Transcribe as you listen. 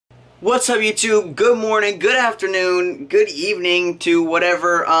What's up, YouTube? Good morning, good afternoon, good evening to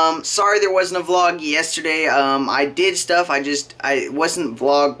whatever. Sorry there wasn't a vlog yesterday. I did stuff, I wasn't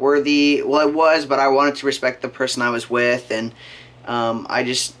vlog worthy. Well, it was, but I wanted to respect the person I was with, and I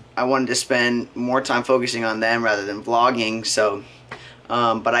wanted to spend more time focusing on them rather than vlogging. So,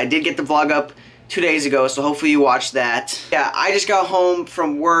 but I did get the vlog up 2 days ago, so hopefully you watched that. Yeah, I just got home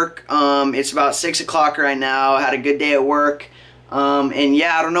from work. It's about 6 o'clock right now. I had a good day at work. And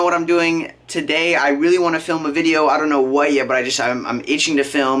yeah, I don't know what I'm doing today. I really want to film a video. I don't know what yet, but I'm itching to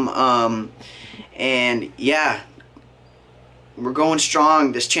film. And yeah, we're going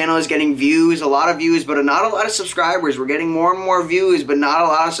strong. This channel is getting views, a lot of views, but not a lot of subscribers. We're getting more and more views, but not a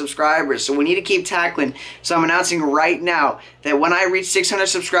lot of subscribers. So we need to keep tackling. So I'm announcing right now that when I reach 600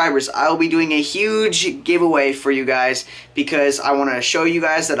 subscribers, I'll be doing a huge giveaway for you guys, because I want to show you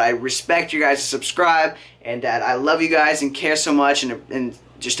guys that I respect you guys to subscribe, and that I love you guys and care so much, and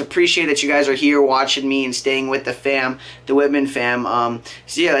just appreciate that you guys are here watching me and staying with the fam, the Whitman fam.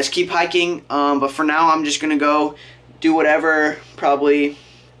 So yeah, let's keep hiking. But for now, I'm just gonna go do whatever. Probably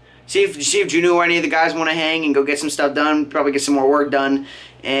see if Junu or any of the guys want to hang and go get some stuff done. Probably get some more work done.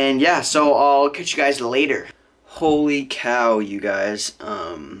 And yeah, so I'll catch you guys later. Holy cow, you guys!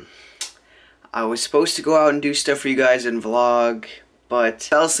 I was supposed to go out and do stuff for you guys and vlog, but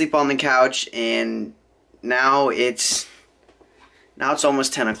fell asleep on the couch, and now it's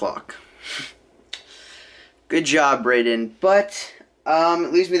almost 10 o'clock. Good job, Brayden. But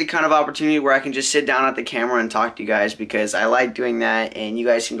it leaves me the kind of opportunity where I can just sit down at the camera and talk to you guys, because I like doing that and you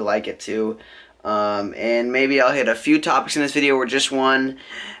guys seem to like it too. And maybe I'll hit a few topics in this video or just one.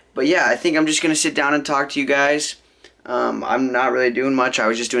 But yeah, I think I'm just going to sit down and talk to you guys. I'm not really doing much. I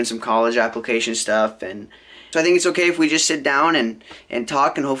was just doing some college application stuff, and so I think it's okay if we just sit down and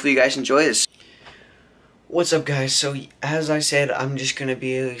talk, and hopefully you guys enjoy this. What's up, guys? So as I said, I'm just gonna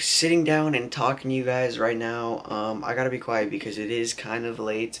be sitting down and talking to you guys right now. I gotta be quiet because it is kind of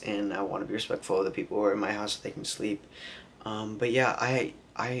late, and I want to be respectful of the people who are in my house so they can sleep. But yeah,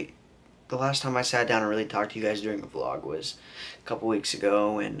 the last time I sat down and really talked to you guys during a vlog was a couple weeks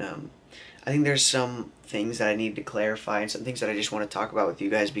ago, and I think there's some things that I need to clarify and some things that I just want to talk about with you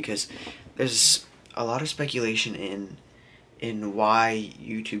guys, because there's a lot of speculation in why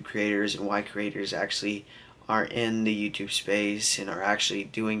YouTube creators and why creators actually are in the YouTube space and are actually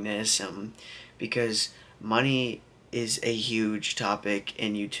doing this, because money is a huge topic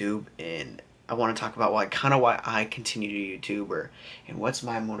in YouTube, and I want to talk about why I continue to YouTube, and what's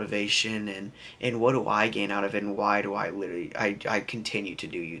my motivation, and what do I gain out of it, and why do I continue to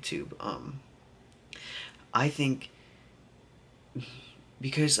do YouTube. I think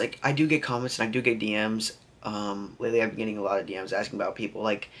because, like, I do get comments and I do get DMs. Lately I've been getting a lot of DMs asking about people,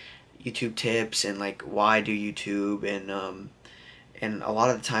 like, YouTube tips and, like, why I do YouTube, and a lot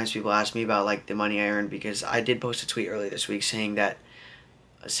of the times people ask me about, like, the money I earn, because I did post a tweet earlier this week saying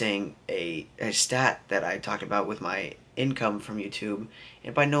a stat that I talked about with my income from YouTube,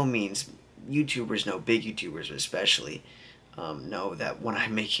 and by no means YouTubers know, big YouTubers especially, know that what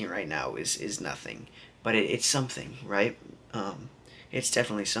I'm making right now is nothing, but it's something, right? It's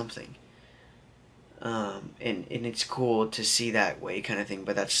definitely something. And it's cool to see that way, kind of thing,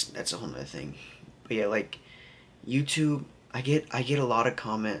 but that's a whole nother thing. But yeah, like, YouTube, I get a lot of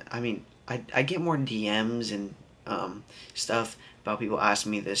I get more DMs and stuff about people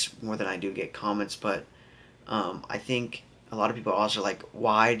asking me this more than I do get comments, but I think a lot of people are also like,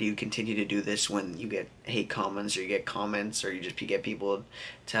 why do you continue to do this when you get hate comments, or you get comments, or you get people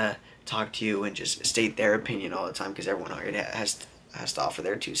to talk to you and just state their opinion all the time, because everyone already has to offer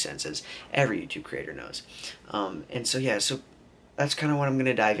their 2 cents, as every YouTube creator knows. And so yeah, so that's kind of what I'm going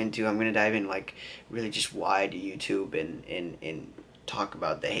to dive into. I'm going to dive in, like, really just why I do YouTube, and talk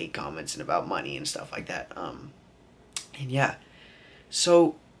about the hate comments and about money and stuff like that. And yeah,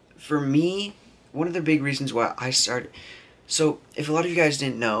 so for me, one of the big reasons why I started, so if a lot of you guys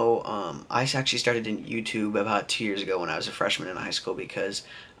didn't know, I actually started in YouTube about 2 years ago when I was a freshman in high school, because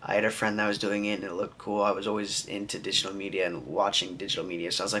I had a friend that was doing it and it looked cool. I was always into digital media and watching digital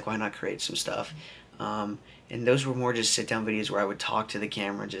media, so I was like, why not create some stuff? And those were more just sit-down videos where I would talk to the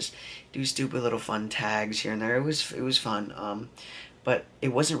camera, just do stupid little fun tags here and there. It was fun, but it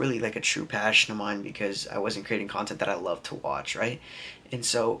wasn't really like a true passion of mine, because I wasn't creating content that I loved to watch, right? And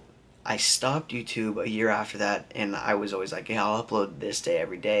so I stopped YouTube a year after that, and I was always like, yeah, I'll upload this day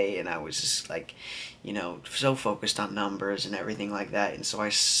every day, and I was just like, you know, so focused on numbers and everything like that. And so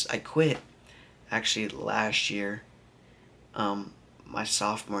I quit actually last year, my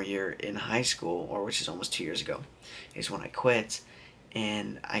sophomore year in high school, or which is almost 2 years ago, is when I quit,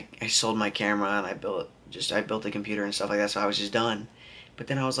 and I sold my camera, and I built a computer and stuff like that, so I was just done. But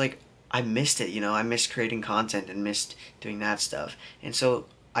then I was like, I missed it, you know. I missed creating content and missed doing that stuff. And so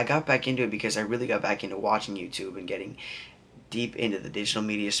I got back into it because I really got back into watching YouTube and getting deep into the digital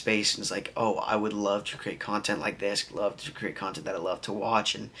media space, and it's like, oh, I would love to create content like this, love to create content that I love to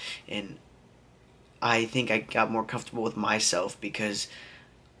watch. And I think I got more comfortable with myself because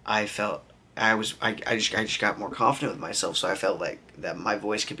I felt I just got more confident with myself, so I felt like that my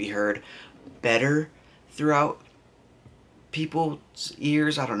voice could be heard better throughout people's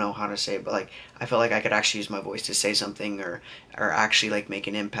ears. I don't know how to say it, but like I felt like I could actually use my voice to say something, or actually like make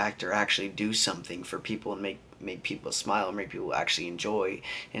an impact, or actually do something for people and make people smile and make people actually enjoy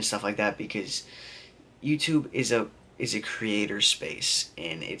and stuff like that, because YouTube is a creator space,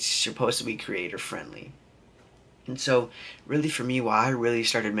 and it's supposed to be creator friendly. And so, really, for me, why I really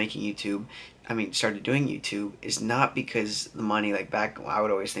started making YouTube, I mean, started doing YouTube, is not because the money. Like back, I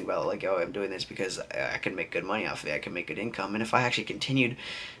would always think about like, oh, I'm doing this because I can make good money off of it. I can make good income, and if I actually continued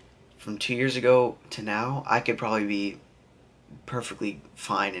from 2 years ago to now, I could probably be perfectly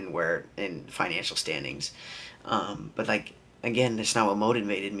fine in financial standings. But like again, that's not what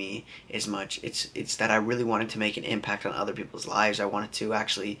motivated me as much. It's that I really wanted to make an impact on other people's lives. I wanted to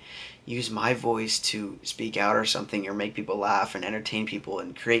actually use my voice to speak out or something, or make people laugh and entertain people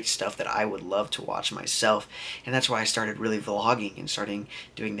and create stuff that I would love to watch myself. And that's why I started really vlogging and starting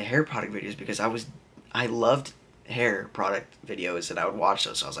doing the hair product videos, because I loved hair product videos and I would watch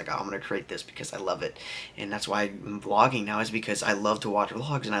those. So I was like, oh, I'm going to create this because I love it. And that's why I'm vlogging now, is because I love to watch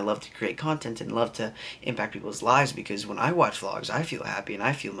vlogs and I love to create content and love to impact people's lives, because when I watch vlogs, I feel happy and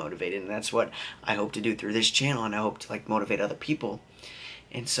I feel motivated, and that's what I hope to do through this channel, and I hope to like motivate other people.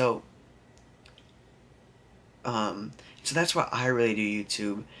 And um, so that's why I really do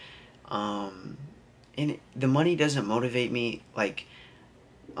YouTube. Um, and the money doesn't motivate me. Like,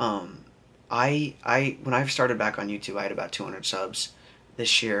 um, I when I started back on YouTube, I had about 200 subs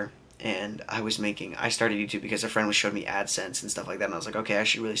this year, and I started YouTube because a friend was showing me AdSense and stuff like that, and I was like, okay, I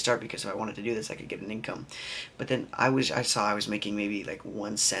should really start, because if I wanted to do this, I could get an income. But then I saw I was making maybe like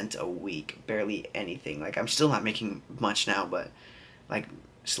 1 cent a week, barely anything. Like I'm still not making much now, but like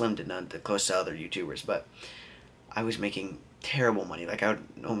slim to none, to close to other YouTubers. But I was making terrible money. Like I would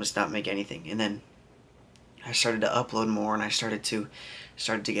almost not make anything, and then I started to upload more, and I started to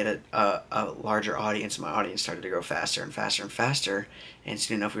get a larger audience. My audience started to grow faster and faster and faster, and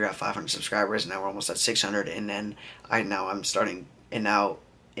soon enough we were at 500 subscribers, and now we're almost at 600. And then I'm starting, and now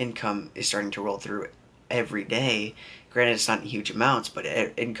income is starting to roll through every day. Granted, it's not in huge amounts, but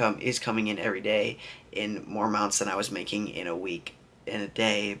income is coming in every day in more amounts than I was making in a week, in a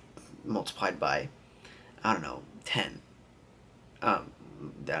day, multiplied by, I don't know, 10.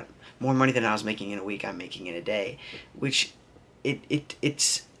 That more money than I was making in a week, I'm making in a day, which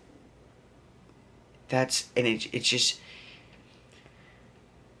it's that's and it's just,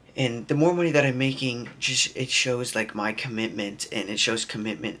 and the more money that I'm making, just it shows like my commitment, and it shows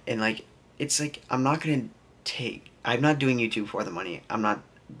commitment, and like it's like I'm not doing YouTube for the money.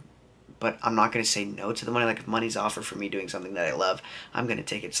 But I'm not going to say no to the money. Like if money's offered for me doing something that I love, I'm going to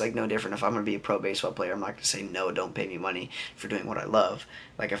take it. It's like no different. If I'm going to be a pro baseball player, I'm not going to say no, don't pay me money for doing what I love.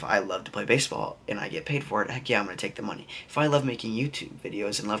 Like if I love to play baseball and I get paid for it, heck yeah, I'm going to take the money. If I love making YouTube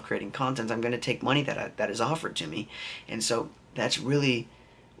videos and love creating content, I'm going to take money that is offered to me. And so that's really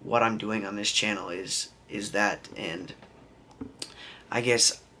what I'm doing on this channel is that. And I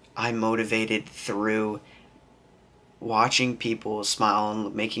guess I'm motivated through watching people smile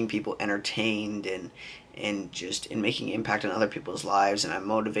and making people entertained, and just in making impact on other people's lives. And I'm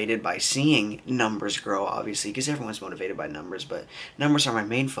motivated by seeing numbers grow, obviously, because everyone's motivated by numbers, but numbers are my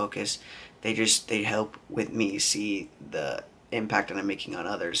main focus. They help with me see the impact that I'm making on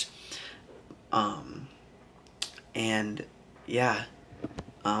others. um and yeah.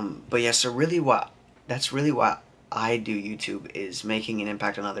 But yeah, so really that's really what I do YouTube, is making an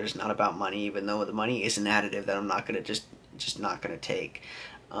impact on others, not about money, even though the money is an additive that I'm not gonna just not gonna take.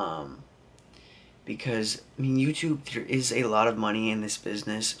 Um, because I mean, YouTube, there is a lot of money in this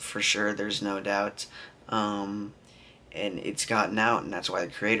business for sure. There's no doubt. Um, and it's gotten out, and that's why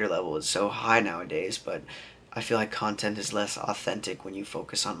the creator level is so high nowadays. But I feel like content is less authentic when you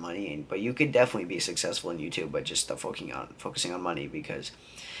focus on money, but you could definitely be successful in YouTube by just focusing on money, because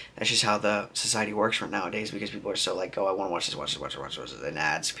that's just how the society works right nowadays. Because people are so like, oh, I want to watch this, and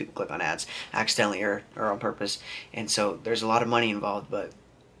ads. People click on ads accidentally or on purpose, and so there's a lot of money involved. But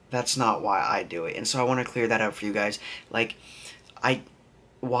that's not why I do it, and so I want to clear that up for you guys. Like, I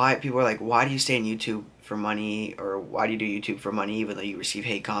why people are like, why do you stay on YouTube for money, or why do you do YouTube for money even though you receive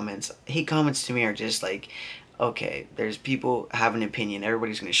hate comments? Hate comments to me are just like okay, there's people have an opinion.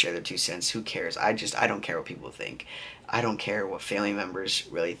 Everybody's going to share their 2 cents. Who cares? I don't care what people think. I don't care what family members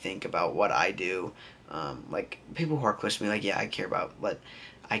really think about what I do. Like, people who are close to me, like, yeah, I care about what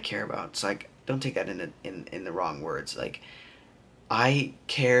I care about. So, like, don't take that in the wrong words. Like, I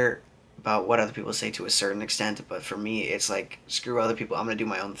care about what other people say to a certain extent, but for me, it's like, screw other people. I'm going to do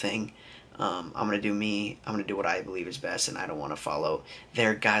my own thing. I'm going to do me. I'm going to do what I believe is best, and I don't want to follow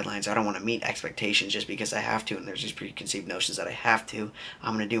their guidelines. I don't want to meet expectations just because I have to, and there's these preconceived notions that I have to.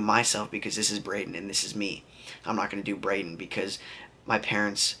 I'm going to do myself because this is Braden and this is me. I'm not going to do Braden because my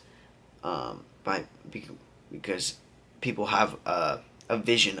parents, because people have a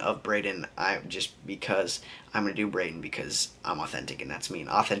vision of Braden. Because I'm going to do Braden because I'm authentic, and that's me. And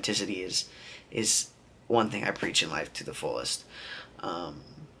authenticity is one thing I preach in life to the fullest.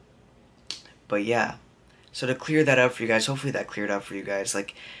 But yeah, so to clear that up for you guys, hopefully that cleared up for you guys.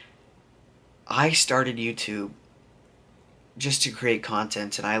 Like, I started YouTube just to create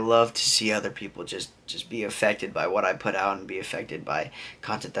content, and I love to see other people just be affected by what I put out and be affected by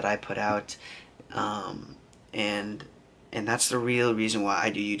content that I put out. And that's the real reason why I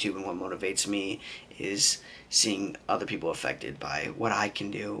do YouTube, and what motivates me is seeing other people affected by what I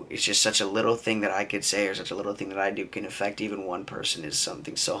can do. It's just such a little thing that I could say, or such a little thing that I do, can affect even one person, is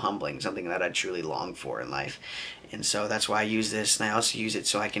something so humbling, something that I truly long for in life. And so that's why I use this, and I also use it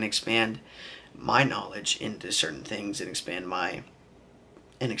so I can expand my knowledge into certain things, and expand my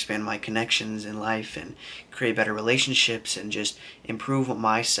connections in life, and create better relationships, and just improve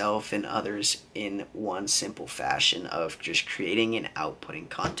myself and others in one simple fashion of just creating and outputting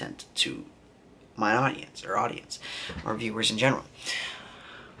content to my audience or viewers in general.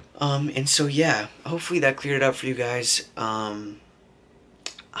 And so yeah, hopefully that cleared it up for you guys. I'm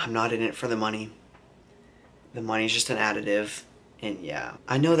not in it for the money. The money is just an additive. And yeah,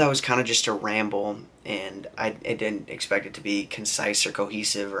 I know that was kind of just a ramble, and I didn't expect it to be concise or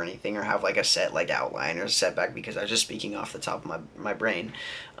cohesive or anything, or have like a set like outline or setback, because I was just speaking off the top of my brain.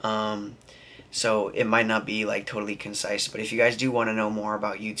 So it might not be like totally concise, but if you guys do want to know more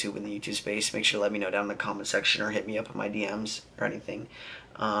about YouTube and the YouTube space, make sure to let me know down in the comment section, or hit me up in my DMs or anything.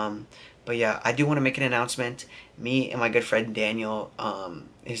 But yeah, I do want to make an announcement. Me and my good friend Daniel,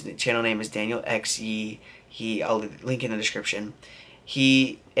 his channel name is Daniel X Yee. I'll link in the description.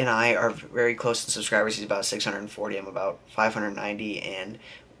 He and I are very close in subscribers. He's about 640. I'm about 590, and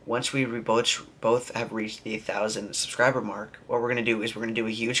once we both have reached the 1,000 subscriber mark, what we're gonna do is we're gonna do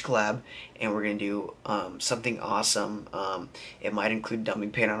a huge collab, and we're gonna do something awesome. It might include dumping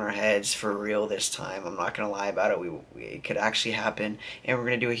paint on our heads for real this time. I'm not gonna lie about it. It could actually happen, and we're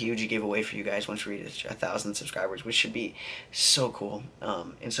gonna do a huge giveaway for you guys once we reach 1,000 subscribers, which should be so cool.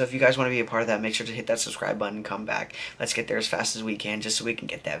 And so if you guys want to be a part of that, make sure to hit that subscribe button and come back. Let's get there as fast as we can, just so we can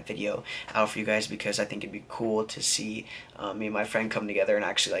get that video out for you guys, because I think it'd be cool to see me and my friend come together and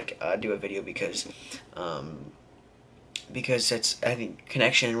actually do a video, because I think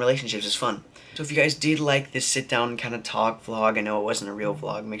connection and relationships is fun. So if you guys did like this sit down kind of talk vlog, I know it wasn't a real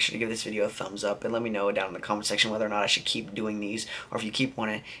vlog, make sure to give this video a thumbs up, and let me know down in the comment section whether or not I should keep doing these, or if you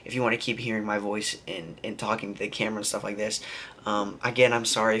want to keep hearing my voice and talking to the camera and stuff like this. Again, I'm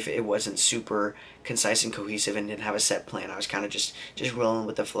sorry if it wasn't super concise and cohesive and didn't have a set plan. I was kind of just rolling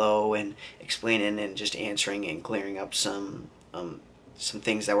with the flow and explaining and just answering and clearing up some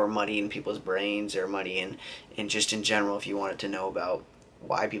things that were muddy in people's brains, or muddy and just in general, if you wanted to know about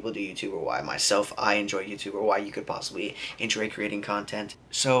why people do YouTube, or why I enjoy YouTube, or why you could possibly enjoy creating content.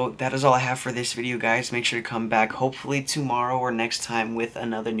 So that is all I have for this video, guys. Make sure to come back hopefully tomorrow or next time with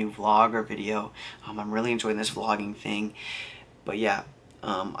another new vlog or video. I'm really enjoying this vlogging thing. But yeah,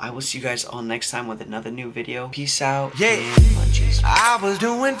 I will see you guys all next time with another new video. Peace out. Yeah, and munchies. I was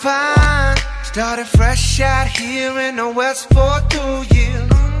doing fine. Started fresh out here in the West for 2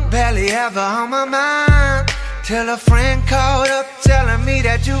 years. Barely ever on my mind, till a friend called up telling me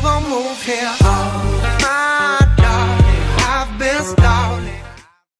that you gon' move here.